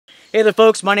Hey there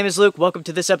folks, my name is Luke. Welcome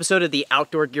to this episode of the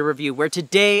Outdoor Gear Review, where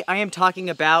today I am talking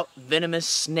about venomous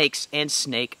snakes and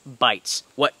snake bites.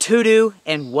 What to do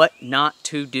and what not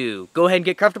to do. Go ahead and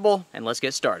get comfortable and let's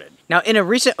get started. Now, in a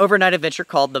recent overnight adventure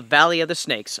called the Valley of the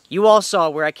Snakes, you all saw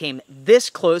where I came this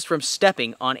close from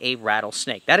stepping on a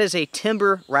rattlesnake. That is a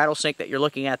timber rattlesnake that you're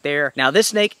looking at there. Now, this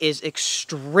snake is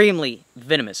extremely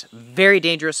venomous, very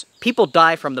dangerous. People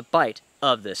die from the bite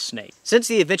of this snake. Since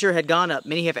the adventure had gone up,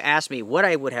 many have asked me what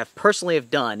I would have personally have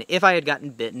done if I had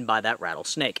gotten bitten by that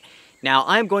rattlesnake. Now,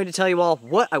 I'm going to tell you all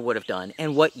what I would have done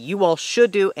and what you all should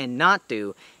do and not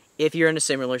do if you're in a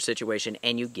similar situation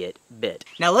and you get bit.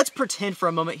 Now, let's pretend for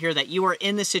a moment here that you are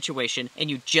in this situation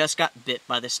and you just got bit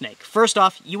by the snake. First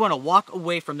off, you want to walk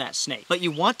away from that snake, but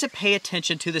you want to pay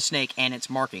attention to the snake and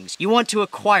its markings. You want to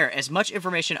acquire as much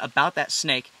information about that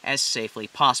snake as safely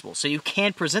possible, so you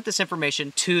can present this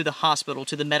information to the hospital,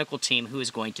 to the medical team who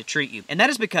is going to treat you. And that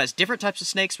is because different types of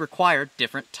snakes require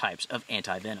different types of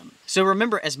anti-venom. So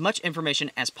remember as much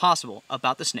information as possible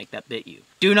about the snake that bit you.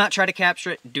 Do not try to capture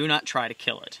it, do not try to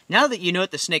kill it. Now that you know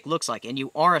what the snake looks like and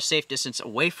you are a safe distance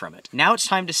away from it, now it's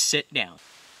time to sit down.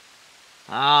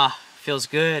 Ah, feels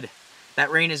good.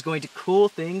 That rain is going to cool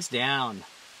things down.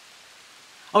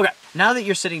 Okay, now that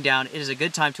you're sitting down, it is a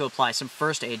good time to apply some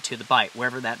first aid to the bite,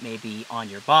 wherever that may be on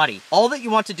your body. All that you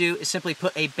want to do is simply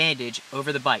put a bandage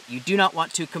over the bite. You do not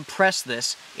want to compress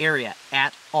this area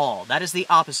at all. That is the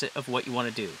opposite of what you want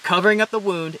to do. Covering up the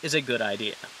wound is a good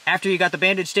idea. After you got the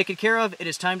bandage taken care of, it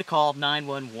is time to call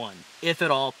 911, if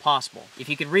at all possible. If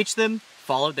you can reach them,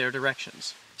 follow their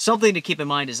directions. Something to keep in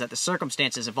mind is that the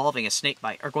circumstances involving a snake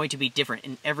bite are going to be different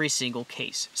in every single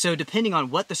case. So depending on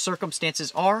what the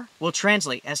circumstances are, will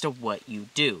translate as to what you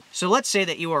do. So let's say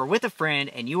that you are with a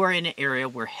friend and you are in an area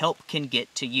where help can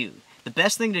get to you. The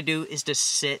best thing to do is to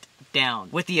sit down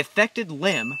with the affected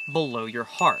limb below your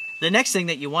heart. The next thing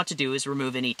that you want to do is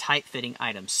remove any tight-fitting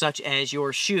items, such as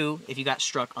your shoe if you got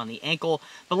struck on the ankle,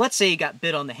 but let's say you got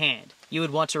bit on the hand. You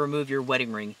would want to remove your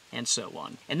wedding ring, and so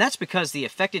on. And that's because the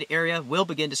affected area will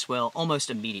begin to swell almost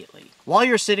immediately. While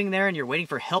you're sitting there and you're waiting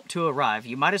for help to arrive,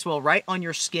 you might as well write on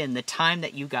your skin the time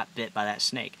that you got bit by that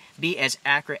snake. Be as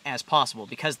accurate as possible,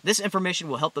 because this information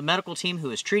will help the medical team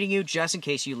who is treating you just in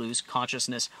case you lose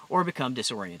consciousness or become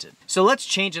disoriented. So let's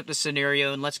change up the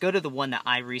scenario and let's go to the one that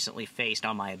I recently faced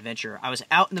on my adventure. I was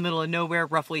out in the middle of nowhere,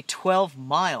 roughly 12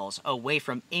 miles away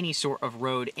from any sort of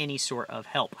road, any sort of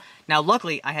help. Now,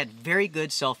 luckily, I had very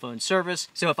good cell phone service,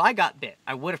 so if I got bit,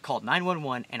 I would have called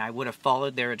 911 and I would have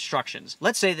followed their instructions.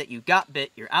 Let's say that you got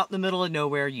bit, you're out in the middle of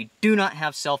nowhere, you do not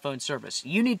have cell phone service.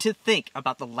 You need to think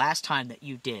about the last time that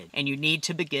you did, and you need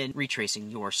to begin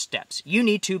retracing your steps. You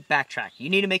need to backtrack. You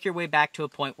need to make your way back to a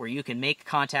point where you can make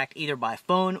contact either by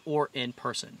phone or in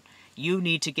person. You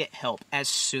need to get help as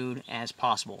soon as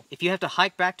possible. If you have to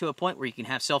hike back to a point where you can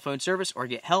have cell phone service or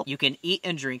get help, you can eat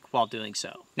and drink while doing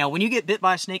so. Now, when you get bit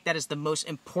by a snake, that is the most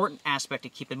important aspect to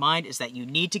keep in mind, is that you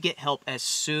need to get help as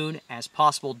soon as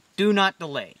possible. Do not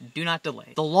delay. Do not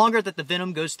delay. The longer that the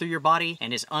venom goes through your body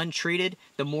and is untreated,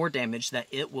 the more damage that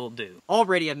it will do.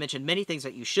 Already, I've mentioned many things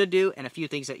that you should do and a few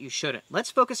things that you shouldn't. Let's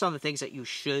focus on the things that you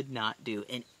should not do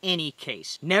in any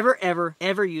case. Never, ever,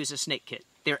 ever use a snake kit.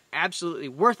 They're absolutely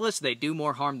worthless. They do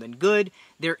more harm than good.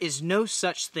 There is no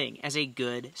such thing as a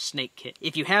good snake kit.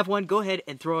 If you have one, go ahead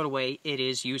and throw it away. It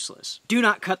is useless. Do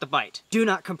not cut the bite. Do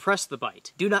not compress the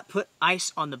bite. Do not put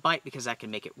ice on the bite because that can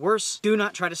make it worse. Do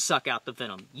not try to suck out the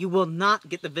venom. You will not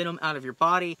get the venom out of your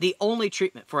body. The only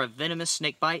treatment for a venomous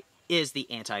snake bite is the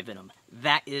anti-venom.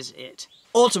 That is it.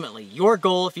 Ultimately, your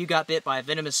goal if you got bit by a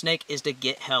venomous snake is to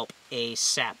get help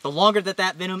ASAP. The longer that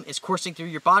that venom is coursing through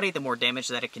your body, the more damage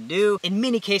that it can do. In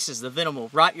many cases, the venom will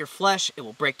rot your flesh, it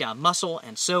will break down muscle,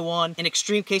 and so on. In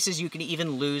extreme cases, you can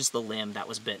even lose the limb that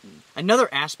was bitten. Another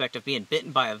aspect of being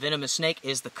bitten by a venomous snake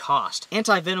is the cost.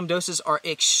 Anti-venom doses are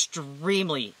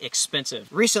extremely expensive.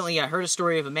 Recently, I heard a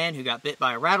story of a man who got bit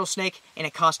by a rattlesnake, and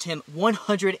it cost him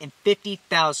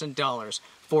 $150,000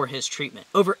 for his treatment.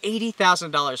 Over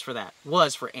 $80,000 for that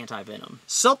was for anti-venom.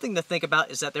 Something to think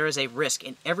about is that there is a risk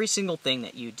in every single thing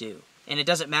that you do. And it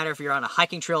doesn't matter if you're on a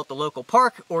hiking trail at the local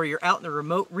park or you're out in the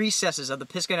remote recesses of the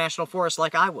Pisgah National Forest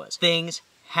like I was. Things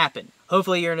happen.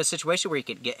 Hopefully you're in a situation where you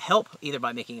can get help, either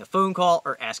by making a phone call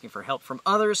or asking for help from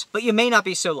others, but you may not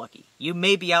be so lucky. You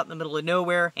may be out in the middle of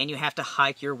nowhere and you have to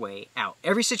hike your way out.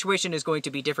 Every situation is going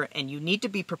to be different and you need to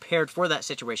be prepared for that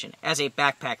situation as a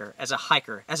backpacker, as a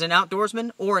hiker, as an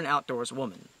outdoorsman, or an outdoors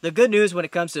woman. The good news when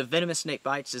it comes to venomous snake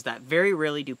bites is that very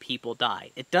rarely do people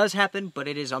die. It does happen, but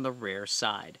it is on the rare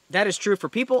side. That is true for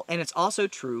people and it's also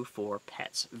true for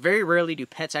pets. Very rarely do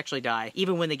pets actually die,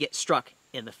 even when they get struck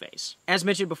in the face. As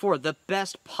mentioned before, the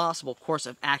best possible course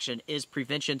of action is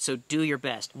prevention, so do your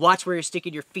best. Watch where you're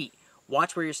sticking your feet.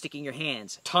 Watch where you're sticking your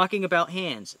hands. Talking about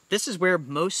hands, this is where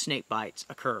most snake bites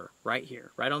occur, right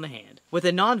here, right on the hand. With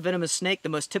a non-venomous snake, the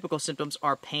most typical symptoms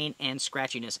are pain and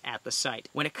scratchiness at the site.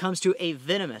 When it comes to a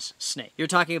venomous snake, you're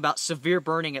talking about severe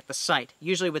burning at the site,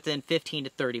 usually within 15 to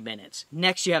 30 minutes.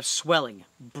 Next, you have swelling,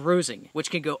 bruising,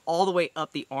 which can go all the way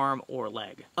up the arm or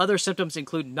leg. Other symptoms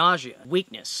include nausea,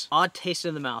 weakness, odd taste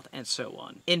in the mouth, and so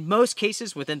on. In most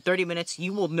cases, within 30 minutes,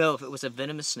 you will know if it was a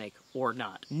venomous snake or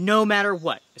not. No matter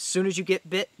what, as soon as you get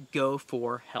bit, go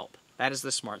for help. That is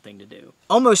the smart thing to do.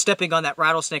 Almost stepping on that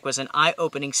rattlesnake was an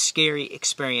eye-opening, scary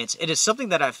experience. It is something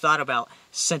that I've thought about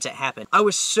since it happened. I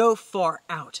was so far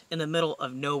out in the middle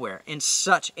of nowhere, in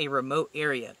such a remote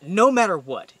area. No matter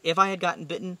what, if I had gotten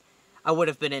bitten, I would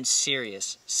have been in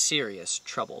serious, serious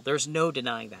trouble. There's no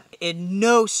denying that. In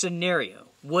no scenario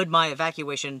would my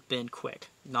evacuation been quick.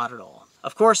 Not at all.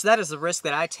 Of course, that is the risk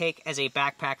that I take as a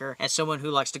backpacker, as someone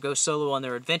who likes to go solo on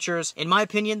their adventures. In my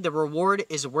opinion, the reward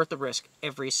is worth the risk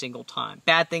every single time.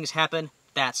 Bad things happen.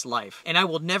 That's life. And I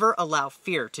will never allow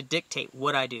fear to dictate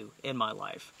what I do in my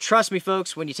life. Trust me,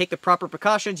 folks, when you take the proper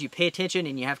precautions, you pay attention,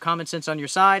 and you have common sense on your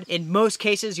side, in most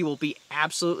cases, you will be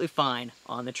absolutely fine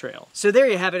on the trail. So there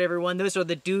you have it, everyone. Those are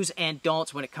the do's and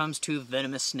don'ts when it comes to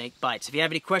venomous snake bites. If you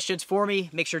have any questions for me,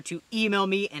 make sure to email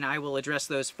me, and I will address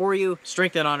those for you.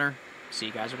 Strength and honor. See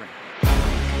you guys around.